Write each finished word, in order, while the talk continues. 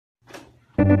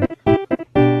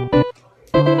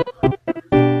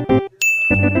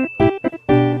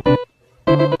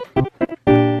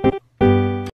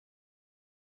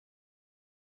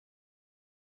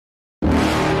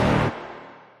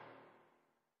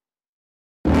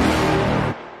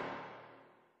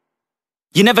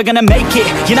You're never gonna make it,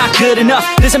 you're not good enough.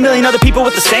 There's a million other people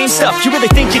with the same stuff. You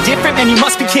really think you're different? Man, you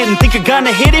must be kidding. Think you're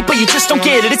gonna hit it, but you just don't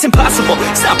get it. It's impossible,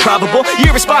 it's not probable,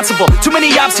 you're irresponsible. Too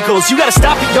many obstacles, you gotta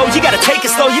stop it, yo. You gotta take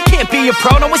it slow, you can't be a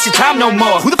pro. Don't waste your time no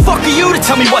more. Who the fuck are you to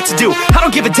tell me what to do? I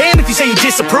don't give a damn if you say you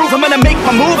disapprove. I'm gonna make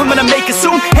my move, I'm gonna make it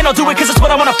soon. And I'll do it cause it's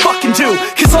what I wanna fucking do.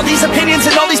 Cause all these opinions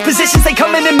and all these positions, they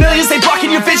come in millions, they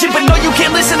blocking your vision. But no, you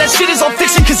can't listen, that shit is all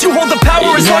fiction. Cause you hold the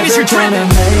power as long as you're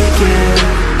driven.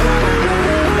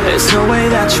 There's no way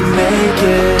that you make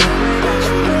it.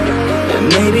 And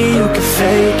maybe you can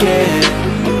fake it,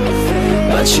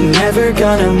 but you're never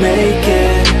gonna make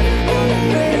it.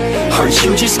 Are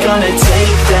you just gonna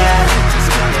take that?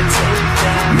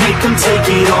 Make them take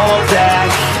it all back.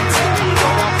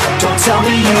 Don't tell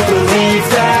me you believe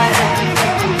that.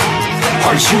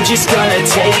 Are you just gonna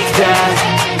take that?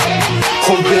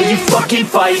 Or will you fucking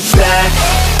fight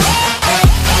back?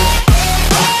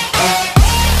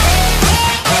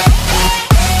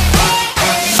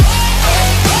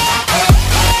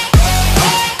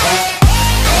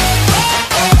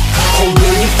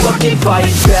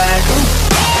 Fight back.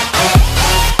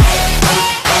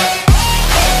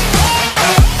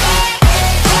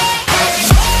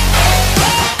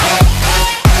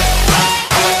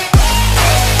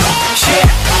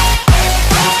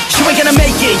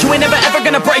 You ain't never ever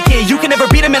gonna break it. You can never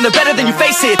beat them and they're better than you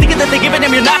face it. Thinking that they give a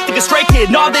damn, you're not thinking straight,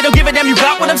 kid. No, they don't give a damn, you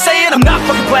got what I'm saying? I'm not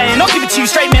fucking playing, I'll give it to you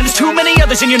straight, man. There's too many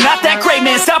others and you're not that great,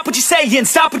 man. Stop what you're saying,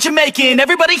 stop what you're making.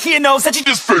 Everybody here knows that you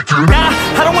just faking. Nah,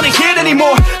 I don't wanna hear it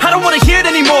anymore, I don't wanna hear it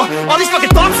anymore. All these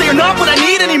fucking thoughts, they are not what I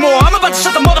need anymore. I'm about to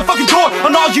shut the motherfucking door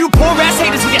on all you poor ass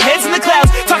haters with your heads in the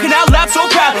clouds, talking out loud so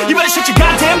proud. You better shut your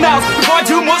goddamn mouth before I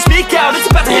do more, speak out. It's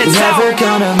about to head south. Never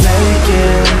gonna make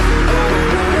it.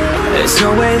 There's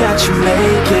no way that you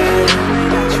make it.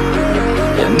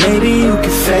 And maybe you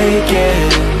can fake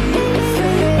it,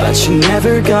 but you're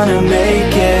never gonna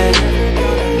make it.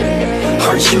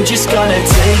 Are you just gonna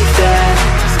take that?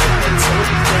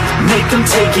 Make them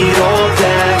take it all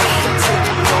back.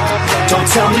 Don't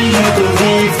tell me you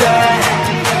believe that.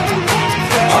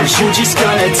 Are you just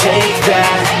gonna take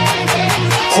that?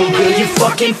 Or will you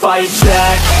fucking fight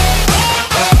back?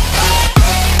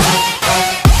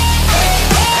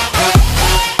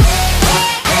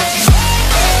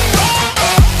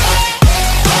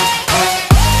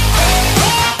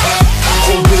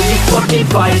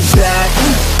 Fight back.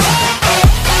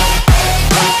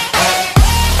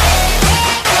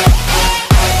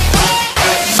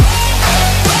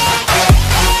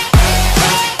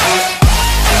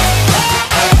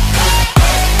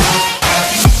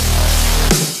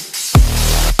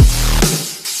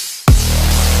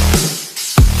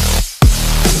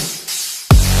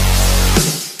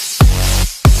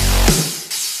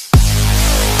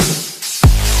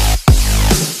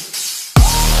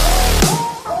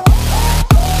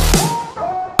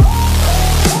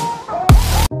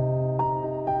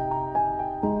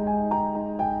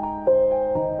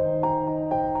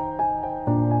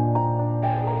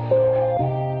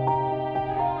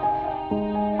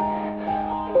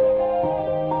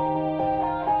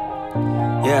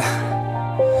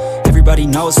 Everybody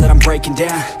knows that I'm breaking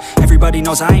down. Everybody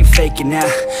knows I ain't faking now.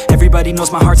 Everybody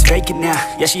knows my heart's vacant now.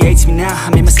 Yeah, she hates me now, I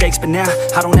made mistakes but now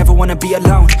I don't ever wanna be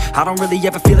alone. I don't really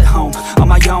ever feel at home. On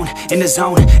my own, in the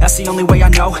zone, that's the only way I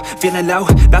know. Feeling low,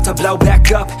 about to blow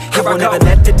back up. Here I never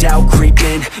let the doubt creep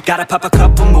in. Gotta pop a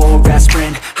couple more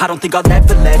aspirin. I don't think I'll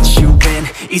ever let you in.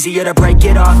 Easier to break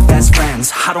it off best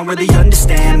friends. I don't really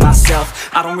understand myself,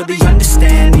 I don't really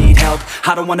understand, need help.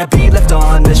 I don't wanna be left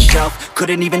on the shelf.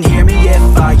 Couldn't even hear me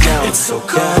if I yelled. It's so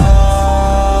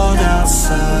cold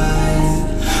outside,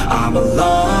 I'm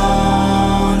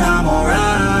alone, I'm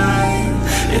alright.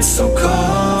 It's so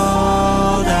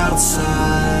cold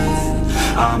outside,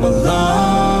 I'm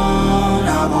alone,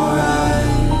 I'm alright.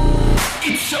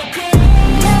 It's so cold.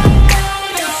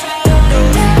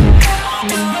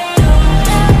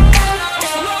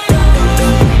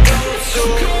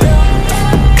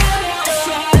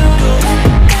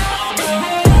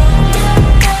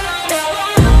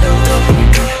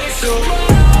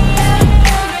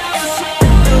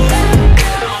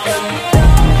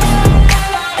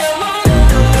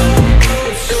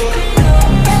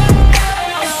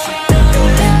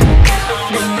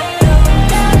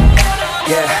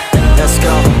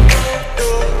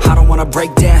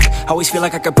 Break down, always feel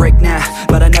like I could break now,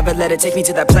 but I never let let it take me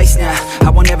to that place now. I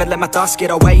won't ever let my thoughts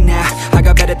get away now. I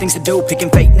got better things to do, picking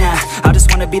fate now. I just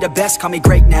wanna be the best, call me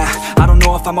great now. I don't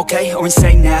know if I'm okay or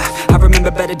insane now. I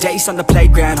remember better days on the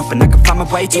playground, hoping I can find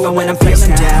my way to even when I'm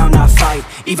feeling down, I fight.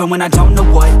 Even when I don't know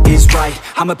what is right,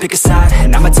 I'ma pick a side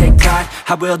and I'ma take pride.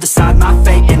 I will decide my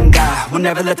fate and I will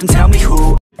never let them tell me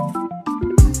who